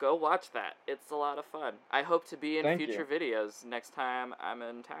yeah, go watch that. It's a lot of fun. I hope to be in Thank future you. videos next time I'm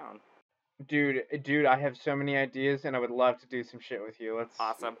in town. Dude, I have so many ideas, and I would love to do some shit with you.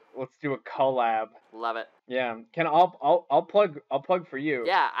 Awesome. Let's do a collab. Love it. Yeah. I'll plug for you.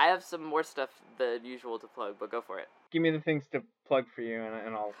 Yeah, I have some more stuff than usual to plug, but go for it. Give me the things to plug for you,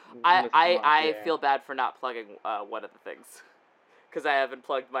 and I'll. I feel bad for not plugging one of the things, because I haven't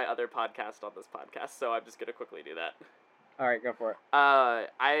plugged my other podcast on this podcast, so I'm just gonna quickly do that. All right, go for it.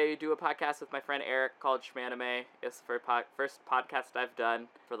 I do a podcast with my friend Eric called Schmanime. It's the first podcast I've done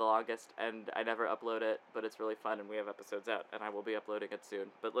for the longest, and I never upload it, but it's really fun, and we have episodes out, and I will be uploading it soon.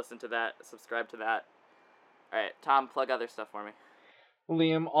 But listen to that, subscribe to that. All right, Tom, plug other stuff for me.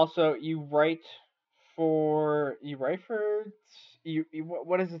 Liam, also,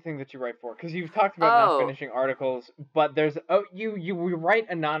 what is the thing that you write for? Because you've talked about not finishing articles, but you write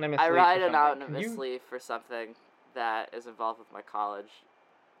anonymously. I write anonymously for something that is involved with my college.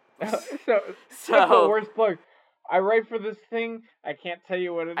 so the worst plug. I write for this thing. I can't tell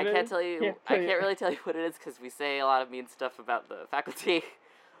you what it is. I can't really tell you what it is because we say a lot of mean stuff about the faculty,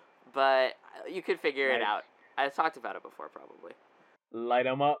 but you could figure it out. I've talked about it before, probably. Light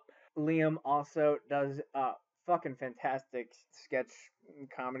 'em up. Liam also does a fucking fantastic sketch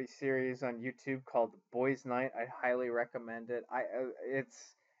comedy series on YouTube called Boys Night. I highly recommend it.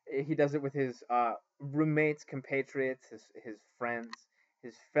 He does it with his roommates, compatriots, his friends,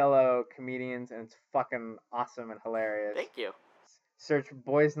 his fellow comedians, and it's fucking awesome and hilarious. Thank you. Search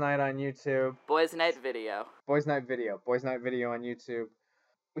Boys Night on YouTube. Boys Night Video. Boys Night Video on YouTube.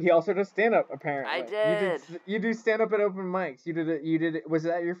 He also does stand-up, apparently. I did. You do stand-up at open mics. You did it. Was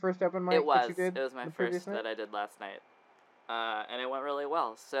that your first open mic? It was. That you did It was my first that I did last night, and it went really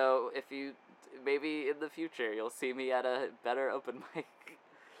well. So if you maybe in the future you'll see me at a better open mic.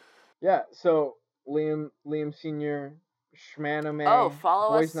 Yeah. So Liam Senior, Schmanime.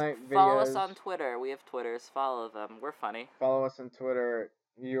 Follow Boys us. Night videos. Follow us on Twitter. We have Twitters. Follow them. We're funny. Follow us on Twitter.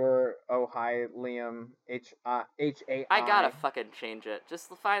 Hi Liam Hai. I gotta fucking change it. Just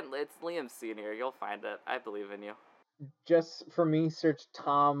find it's Liam Senior. You'll find it. I believe in you. Just for me, search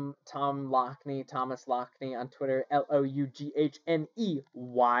Thomas Loughney on Twitter, Lougney,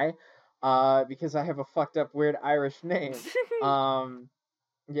 because I have a fucked up weird Irish name.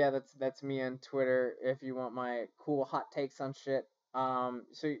 Yeah, that's me on Twitter. If you want my cool hot takes on shit. So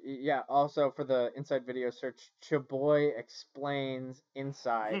yeah, also for the inside video, search Chaboy Explains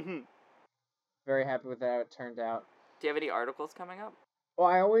Inside. Very happy with how it turned out. Do you have any articles coming up? Well,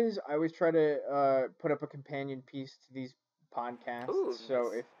 I always try to put up a companion piece to these podcasts. Ooh,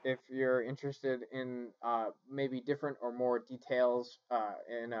 so if you're interested in maybe different or more details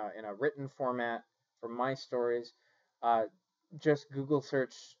in a written format for my stories, just Google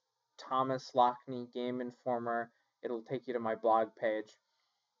search Thomas Loughney Game Informer. It'll take you to my blog page.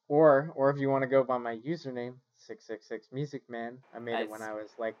 Or if you want to go by my username, 666 Music Man. I made it when I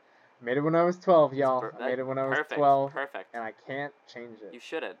was 12, y'all. I made it when I was 12. Perfect. And I can't change it. You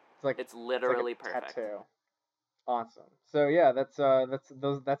shouldn't. It's literally like a perfect. Tattoo. Awesome. So yeah, that's our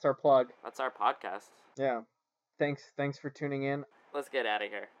plug. That's our podcast. Yeah. Thanks for tuning in. Let's get out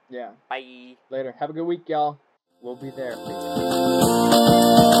of here. Yeah. Bye. Later. Have a good week, y'all. We'll be there.